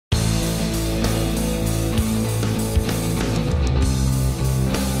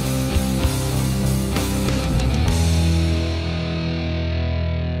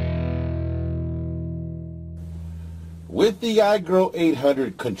with the iGrow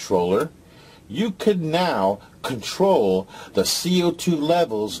 800 controller, you can now control the CO2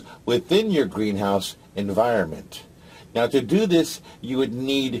 levels within your greenhouse environment. Now to do this, you would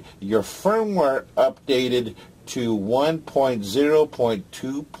need your firmware updated to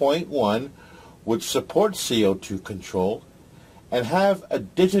 1.0.2.1, which supports CO2 control, and have a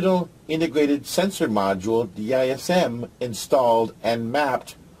digital integrated sensor module, DISM, installed and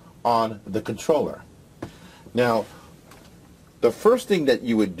mapped on the controller. Now, the first thing that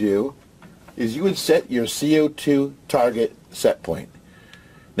you would do is you would set your CO2 target set point.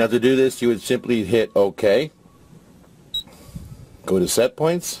 Now to do this, you would simply hit OK, go to set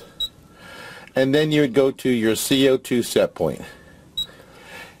points, and then you would go to your CO2 set point.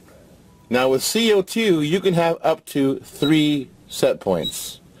 Now with CO2, you can have up to 3 set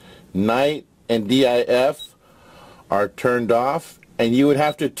points. Night and DIF are turned off, and you would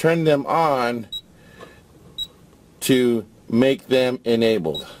have to turn them on to make them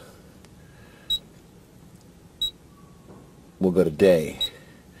enabled. We'll go to day.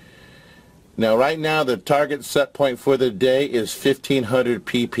 Now right now the target set point for the day is 1500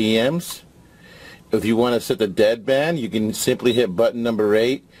 ppms. If you want to set the deadband, you can simply hit button number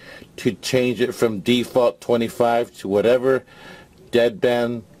 8 to change it from default 25 to whatever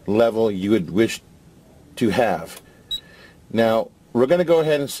deadband level you would wish to have. Now we're going to go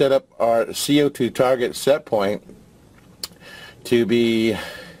ahead and set up our CO2 target set point to be,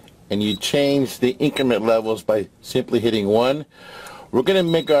 and you change the increment levels by simply hitting 1. We're going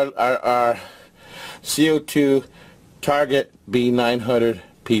to make our CO2 target be 900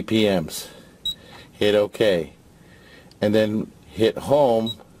 ppms. Hit OK, and then hit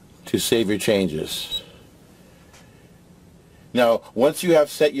home to save your changes. Now once you have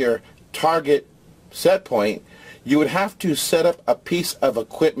set your target set point, you would have to set up a piece of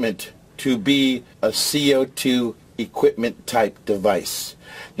equipment to be a CO2 equipment type device.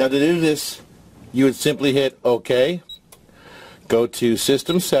 Now to do this, you would simply hit OK, go to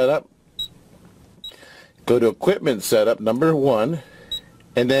System Setup, go to Equipment Setup number 1,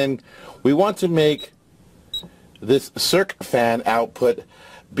 and then we want to make this circ fan output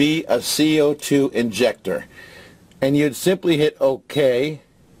be a CO2 injector. And you'd simply hit OK,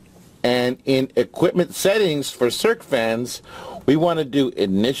 and in equipment settings for circ fans, we want to do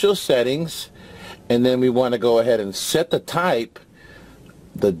initial settings, and then we want to go ahead and set the type,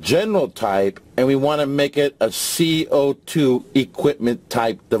 the general type, and we want to make it a CO2 equipment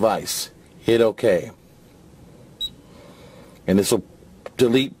type device. Hit OK. And this will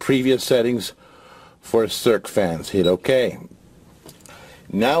delete previous settings for circ fans. Hit OK.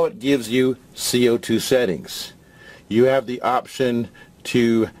 Now it gives you CO2 settings. You have the option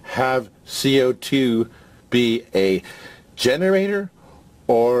to have CO2 be a generator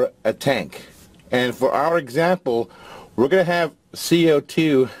or a tank. And for our example, we're going to have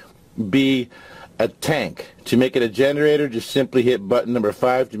CO2 be a tank. To make it a generator, just simply hit button number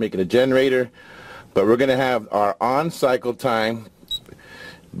 5 to make it a generator. But we're going to have our on cycle time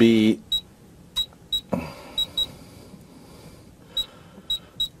be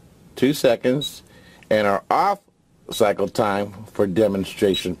 2 seconds, and our off cycle time, for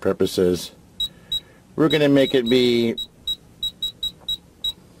demonstration purposes, we're going to make it be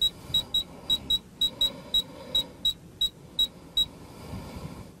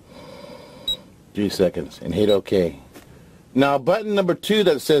 3 seconds, and hit OK. Now button number 2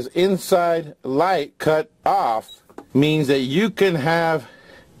 that says inside light cut off means that you can have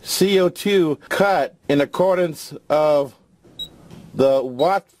CO2 cut in accordance of the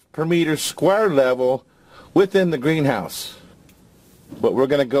watts per meter square level within the greenhouse. But we're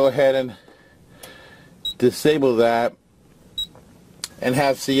going to go ahead and disable that and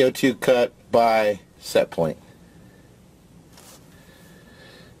have CO2 cut by set point.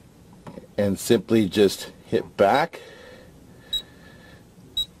 And simply just hit back.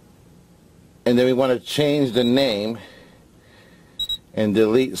 And then we want to change the name and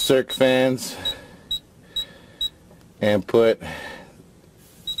delete circ fans and put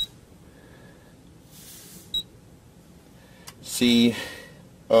CO2.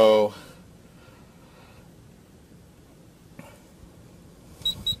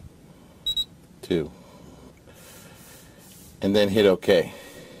 And then hit OK.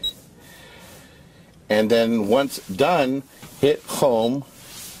 And then once done, hit home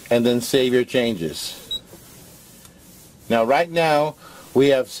and then save your changes. Now right now we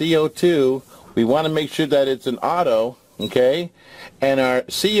have CO2. We want to make sure that it's an auto, okay? And our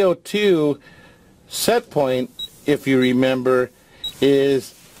CO2 set point, if you remember,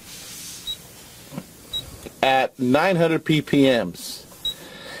 is at 900 ppms.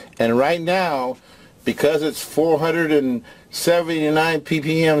 And right now because it's 479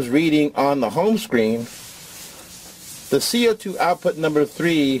 ppms reading on the home screen, the CO2 output number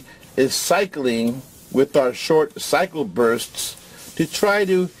 3 is cycling with our short cycle bursts to try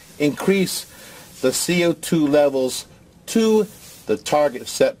to increase the CO2 levels to the target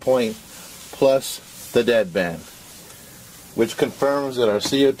set point plus the deadband, which confirms that our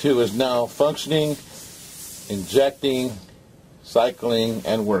CO2 is now functioning, injecting, cycling,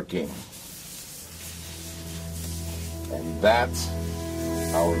 and working. And that's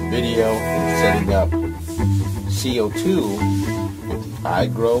our video in setting up CO2 with the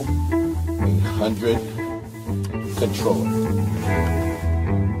iGrow 800 controller.